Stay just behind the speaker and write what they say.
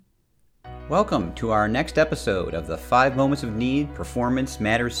Welcome to our next episode of the 5 Moments of Need Performance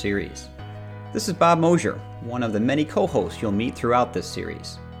Matters series. This is Bob Mosier, one of the many co-hosts you'll meet throughout this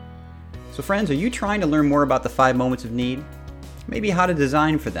series. So friends, are you trying to learn more about the 5 moments of need? Maybe how to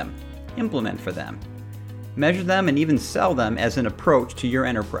design for them, implement for them, measure them, and even sell them as an approach to your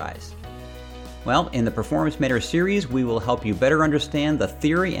enterprise. Well, in the Performance Matters series, we will help you better understand the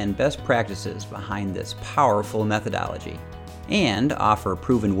theory and best practices behind this powerful methodology, and offer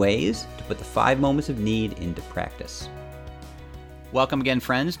proven ways to put the 5 moments of need into practice. Welcome again,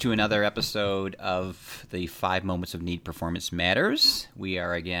 friends, to another episode of the 5 Moments of Need Performance Matters. We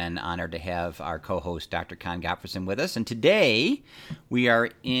are again honored to have our co-host, Dr. Con Gottfredson, with us. And today, we are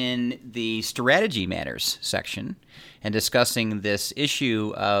in the Strategy Matters section and discussing this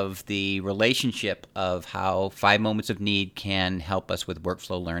issue of the relationship of how 5 moments of need can help us with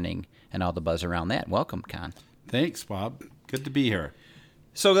workflow learning and all the buzz around that. Welcome, Con. Thanks, Bob. Good to be here.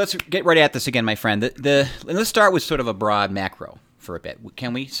 So let's get right at this again, my friend. Let's start with sort of a broad macro for a bit,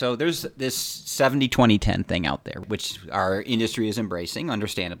 can we? So there's this 70-20-10 thing out there, which our industry is embracing,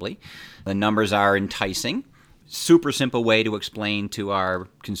 understandably. The numbers are enticing. Super simple way to explain to our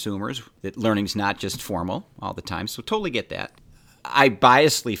consumers that learning's not just formal all the time, so totally get that. I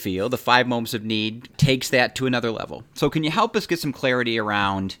biasly feel the 5 moments of need takes that to another level. So can you help us get some clarity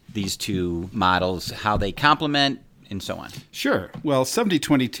around these two models, how they complement, and so on? Sure. Well,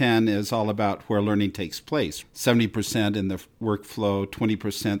 70-20-10 is all about where learning takes place. 70% in the workflow,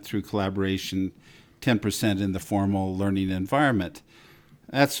 20% through collaboration, 10% in the formal learning environment.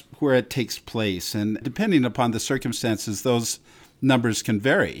 That's where it takes place. And depending upon the circumstances, those numbers can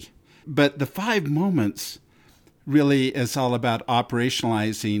vary. But the 5 moments really is all about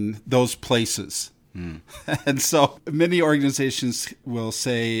operationalizing those places. And so many organizations will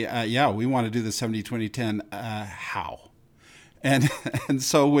say, we want to do the 70-20-10. How? And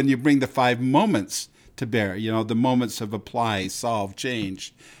so when you bring the 5 moments to bear, the moments of apply, solve,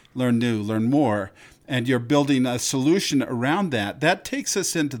 change, learn new, learn more, and you're building a solution around that, that takes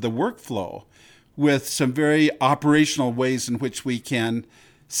us into the workflow with some very operational ways in which we can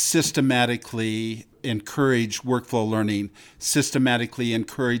systematically encourage workflow learning, systematically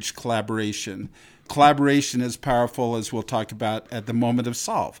encourage collaboration. Collaboration is powerful, as we'll talk about at the moment of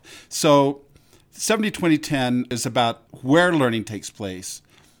solve. So 70-20-10 is about where learning takes place.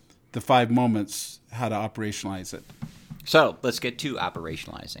 The 5 moments, how to operationalize it. So let's get to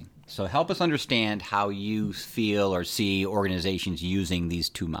operationalizing. So help us understand how you feel or see organizations using these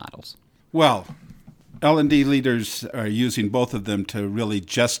two models. Well, L&D leaders are using both of them to really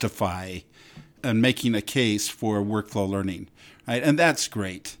justify and making a case for workflow learning, right? And that's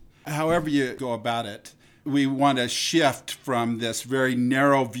great. However you go about it, we want to shift from this very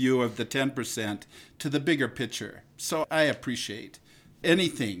narrow view of the 10% to the bigger picture. So I appreciate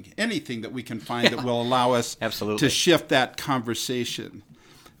anything that we can find that will allow us to shift that conversation.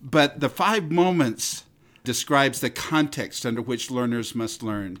 But the 5 moments describes the context under which learners must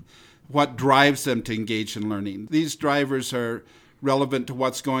learn, what drives them to engage in learning. These drivers are relevant to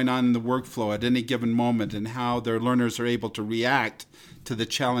what's going on in the workflow at any given moment and how their learners are able to react to the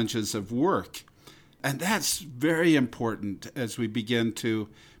challenges of work. And that's very important as we begin to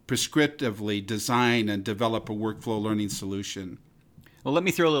prescriptively design and develop a workflow learning solution. Well, let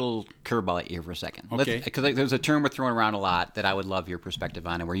me throw a little curveball at you for a second. Okay. Because there's a term we're throwing around a lot that I would love your perspective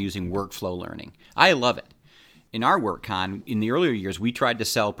on, and we're using workflow learning. I love it. In our work, Con, in the earlier years, we tried to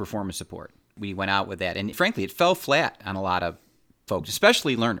sell performance support. We went out with that, and frankly, it fell flat on a lot of folks,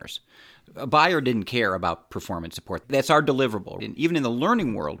 especially learners. A buyer didn't care about performance support. That's our deliverable. And even in the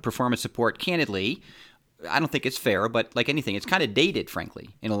learning world, performance support, candidly, I don't think it's fair, but like anything, it's kind of dated,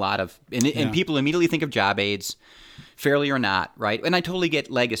 frankly, in a lot of, and people immediately think of job aids, fairly or not, right? And I totally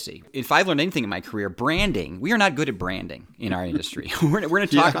get legacy. If I've learned anything in my career, branding, we are not good at branding in our industry. We're going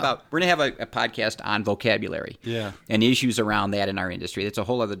to talk about, we're going to have a podcast on vocabulary and issues around that in our industry. That's a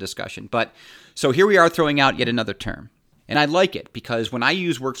whole other discussion. But so here we are throwing out yet another term. And I like it because when I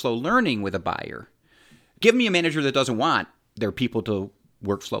use workflow learning with a buyer, give me a manager that doesn't want their people to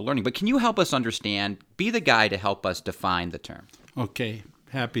workflow learning. But can you help us understand, be the guy to help us define the term? Okay,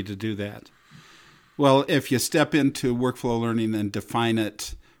 happy to do that. Well, if you step into workflow learning and define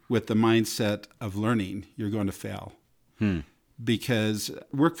it with the mindset of learning, you're going to fail. Because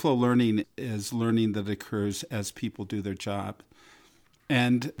workflow learning is learning that occurs as people do their job.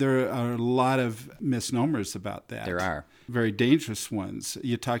 And there are a lot of misnomers about that. There are. Very dangerous ones.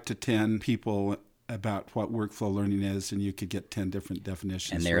 You talk to 10 people about what workflow learning is, and you could get 10 different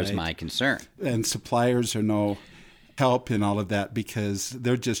definitions. And there's my concern. And suppliers are no help in all of that because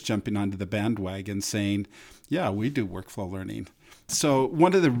they're just jumping onto the bandwagon saying, yeah, we do workflow learning. So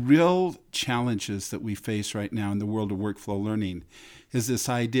one of the real challenges that we face right now in the world of workflow learning is this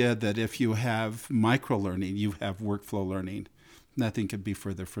idea that if you have micro-learning, you have workflow learning. Nothing could be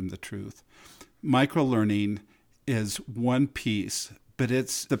further from the truth. Micro-learning is one piece, but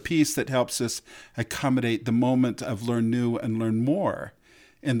it's the piece that helps us accommodate the moment of learn new and learn more.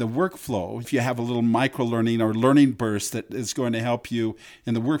 In the workflow, if you have a little micro-learning or learning burst that is going to help you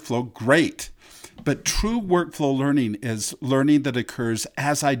in the workflow, great. But true workflow learning is learning that occurs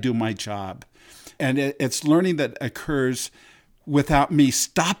as I do my job. And it's learning that occurs without me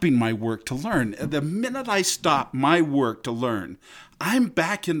stopping my work to learn. The minute I stop my work to learn, I'm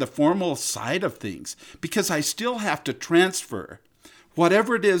back in the formal side of things because I still have to transfer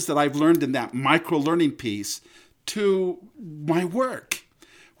whatever it is that I've learned in that micro-learning piece to my work.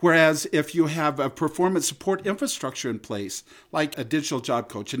 Whereas if you have a performance support infrastructure in place, like a digital job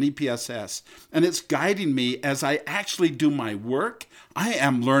coach, an EPSS, and it's guiding me as I actually do my work, I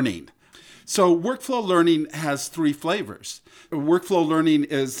am learning. So workflow learning has three flavors. Workflow learning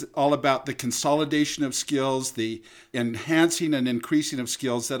is all about the consolidation of skills, the enhancing and increasing of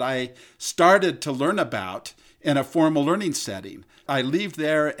skills that I started to learn about in a formal learning setting. I leave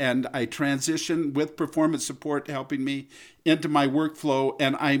there and I transition with performance support helping me into my workflow,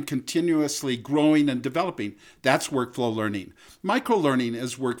 and I'm continuously growing and developing. That's workflow learning. Micro-learning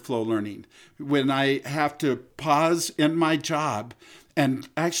is workflow learning. When I have to pause in my job and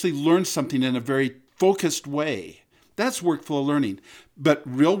actually learn something in a very focused way, that's workflow learning. But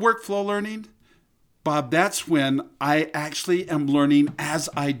real workflow learning, Bob, that's when I actually am learning as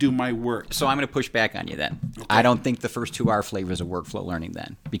I do my work. So I'm going to push back on you then. Okay. I don't think the first two are flavors of workflow learning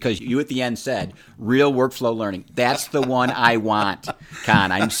then, because you at the end said real workflow learning. That's the one I want,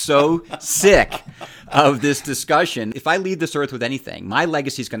 Con. I'm so sick of this discussion. If I leave this earth with anything, my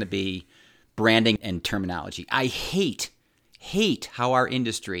legacy is going to be branding and terminology. I hate how our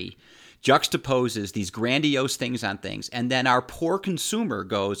industry juxtaposes these grandiose things on things, and then our poor consumer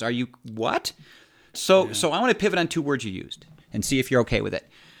goes, "Are you what?" So I want to pivot on two words you used and see if you're okay with it.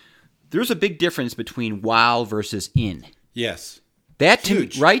 There's a big difference between while versus in. Yes. That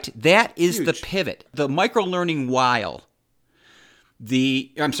Huge. Right? That is Huge. the pivot. The micro-learning while,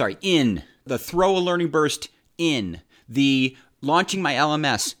 in, the throw a learning burst in, the launching my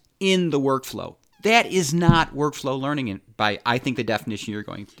LMS in the workflow. That is not workflow learning by, I think, the definition you're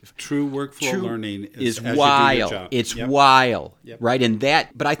going to. True workflow learning is as while. you do your job. It's Yep. while, Yep. right? And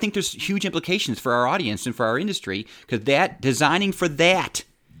that, but I think there's huge implications for our audience and for our industry, because that designing for that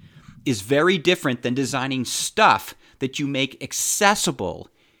is very different than designing stuff that you make accessible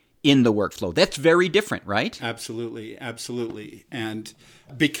in the workflow. That's very different, right? Absolutely, absolutely. And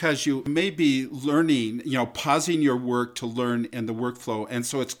because you may be learning, pausing your work to learn in the workflow, and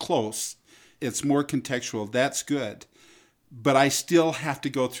so it's close. It's more contextual. That's good. But I still have to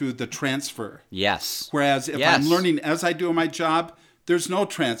go through the transfer. Yes. Whereas if I'm learning as I do my job, there's no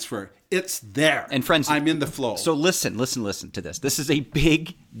transfer. It's there. And friends, I'm in the flow. So listen to this. This is a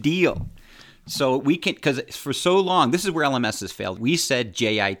big deal. So we can, because for so long, this is where LMS has failed. We said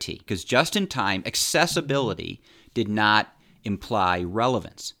JIT, because just in time, accessibility did not imply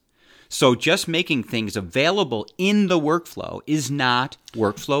relevance. So just making things available in the workflow is not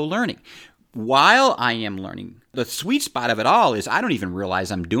workflow learning. While I am learning, the sweet spot of it all is I don't even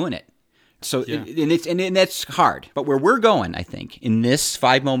realize I'm doing it. So, and that's hard. But where we're going, I think, in this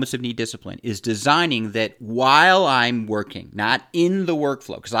 5 moments of need discipline is designing that while I'm working, not in the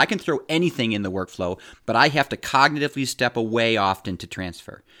workflow, because I can throw anything in the workflow, but I have to cognitively step away often to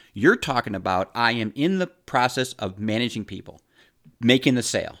transfer. You're talking about I am in the process of managing people, making the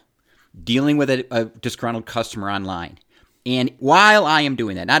sale, dealing with a disgruntled customer online. And while I am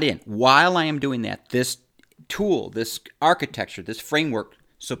doing that, while I am doing that, this tool, this architecture, this framework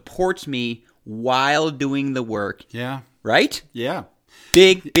supports me while doing the work. Yeah. Right? Yeah.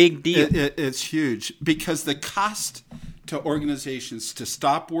 Big deal. It's huge because the cost to organizations to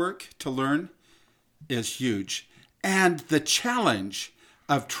stop work to learn is huge. And the challenge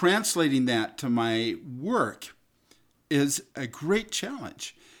of translating that to my work is a great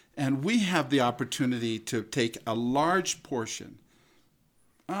challenge. And we have the opportunity to take a large portion.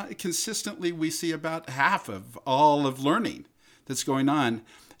 Consistently, we see about half of all of learning that's going on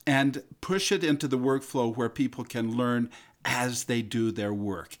and push it into the workflow where people can learn as they do their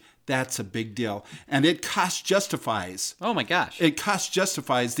work. That's a big deal. And it cost justifies. Oh, my gosh. It cost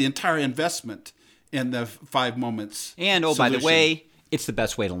justifies the entire investment in the 5 moments. And, by the way, it's the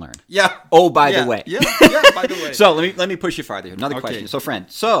best way to learn. Yeah. Oh, by the way. Yeah, by the way. So let me push you farther. Another question. So, friend,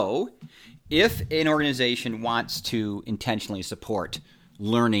 if an organization wants to intentionally support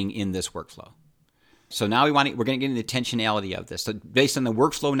learning in this workflow, So now we're going to get into the intentionality of this. So based on the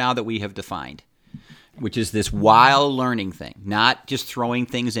workflow now that we have defined, which is this while learning thing, not just throwing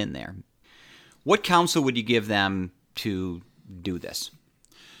things in there. What counsel would you give them to do this?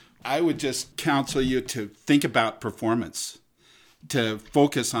 I would just counsel you to think about performance, to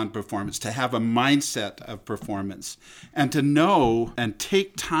focus on performance, to have a mindset of performance, and to know and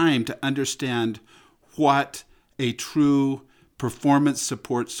take time to understand what a true performance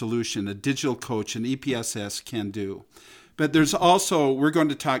support solution, a digital coach, an EPSS can do. But there's also, we're going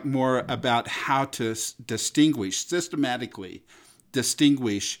to talk more about how to systematically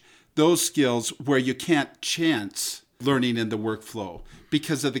distinguish those skills where you can't chance learning in the workflow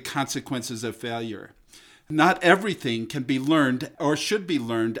because of the consequences of failure. Not everything can be learned or should be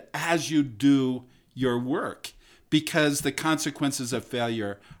learned as you do your work because the consequences of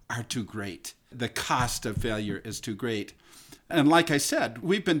failure are too great. The cost of failure is too great. And like I said,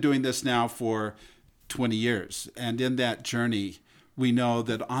 we've been doing this now for 20 years. And in that journey, we know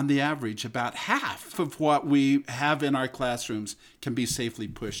that on the average, about half of what we have in our classrooms can be safely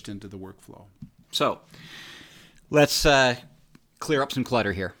pushed into the workflow. So let's clear up some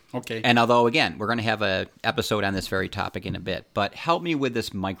clutter here. Okay. And although, again, we're going to have an episode on this very topic in a bit, but help me with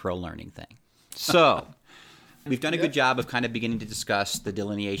this micro-learning thing. So we've done a good job of kind of beginning to discuss the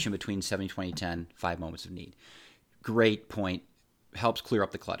delineation between 70-20-10, 5 moments of need. Great point. Helps clear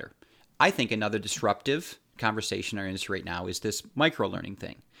up the clutter. I think another disruptive conversation in our industry right now is this micro-learning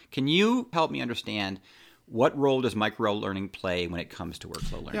thing. Can you help me understand what role does micro-learning play when it comes to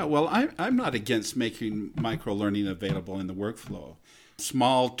workflow learning? Yeah, well, I'm not against making micro-learning available in the workflow.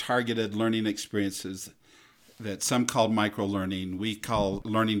 Small, targeted learning experiences that some call micro-learning, we call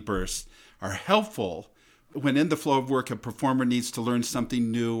learning bursts, are helpful when in the flow of work a performer needs to learn something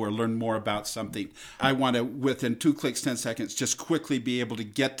new or learn more about something. I want to, within 2 clicks, 10 seconds, just quickly be able to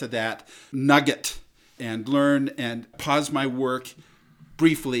get to that nugget and learn and pause my work,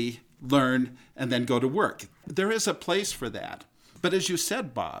 briefly learn, and then go to work. There is a place for that. But as you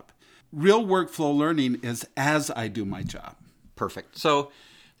said, Bob, real workflow learning is as I do my job. Perfect. So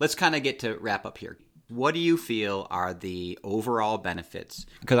let's kind of get to wrap up here. What do you feel are the overall benefits?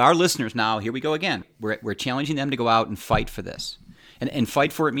 Because our listeners now, here we go again. We're challenging them to go out and fight for this. And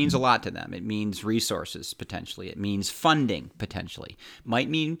fight for it means a lot to them. It means resources, potentially. It means funding, potentially. Might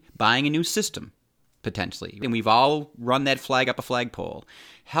mean buying a new system, potentially. And we've all run that flag up a flagpole.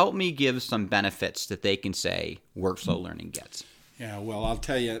 Help me give some benefits that they can say workflow learning gets. Yeah, well, I'll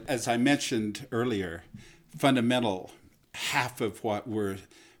tell you, as I mentioned earlier, fundamental, half of what we're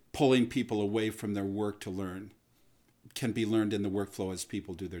pulling people away from their work to learn can be learned in the workflow as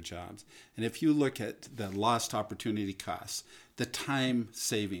people do their jobs. And if you look at the lost opportunity costs, the time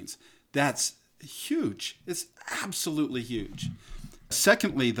savings, that's huge. It's absolutely huge.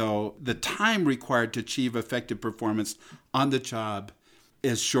 Secondly, though, the time required to achieve effective performance on the job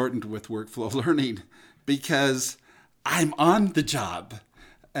is shortened with workflow learning because I'm on the job.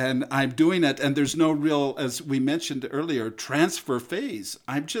 And I'm doing it, and there's no real, as we mentioned earlier, transfer phase.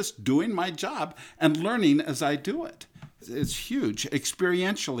 I'm just doing my job and learning as I do it. It's huge.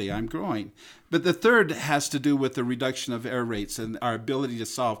 Experientially, I'm growing. But the third has to do with the reduction of error rates and our ability to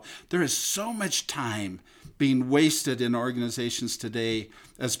solve. There is so much time being wasted in organizations today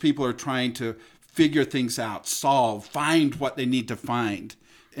as people are trying to figure things out, solve, find what they need to find.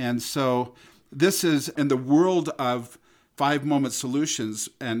 And so this is in the world of 5-moment solutions,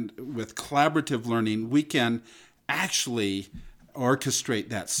 and with collaborative learning, we can actually orchestrate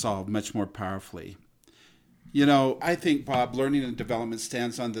that solve much more powerfully. You know, I think, Bob, learning and development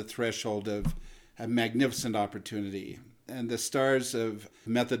stands on the threshold of a magnificent opportunity. And the stars of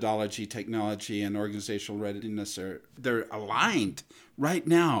methodology, technology, and organizational readiness they're aligned right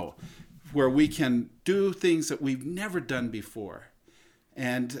now, where we can do things that we've never done before.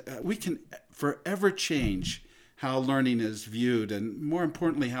 And we can forever change how learning is viewed, and more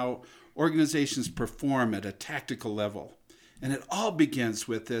importantly, how organizations perform at a tactical level. And it all begins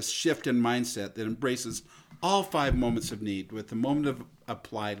with this shift in mindset that embraces all 5 moments of need, with the moment of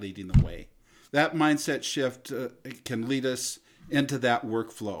apply leading the way. That mindset shift can lead us into that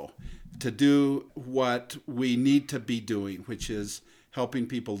workflow to do what we need to be doing, which is helping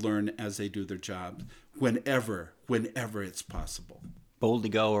people learn as they do their job, whenever it's possible. Boldly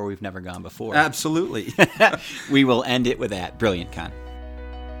go where we've never gone before. Absolutely. We will end it with that. Brilliant, Con.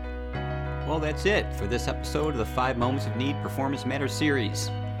 Well, that's it for this episode of the 5 Moments of Need Performance Matters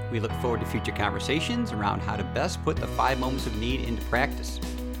series. We look forward to future conversations around how to best put the 5 moments of need into practice.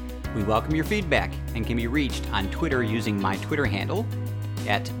 We welcome your feedback and can be reached on Twitter using my Twitter handle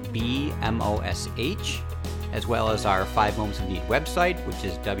at BMOSH as well as our 5 Moments of Need website, which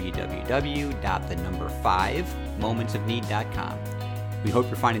is www.5momentsofneed.com. We hope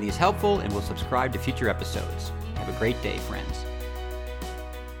you're finding these helpful and will subscribe to future episodes. Have a great day, friends.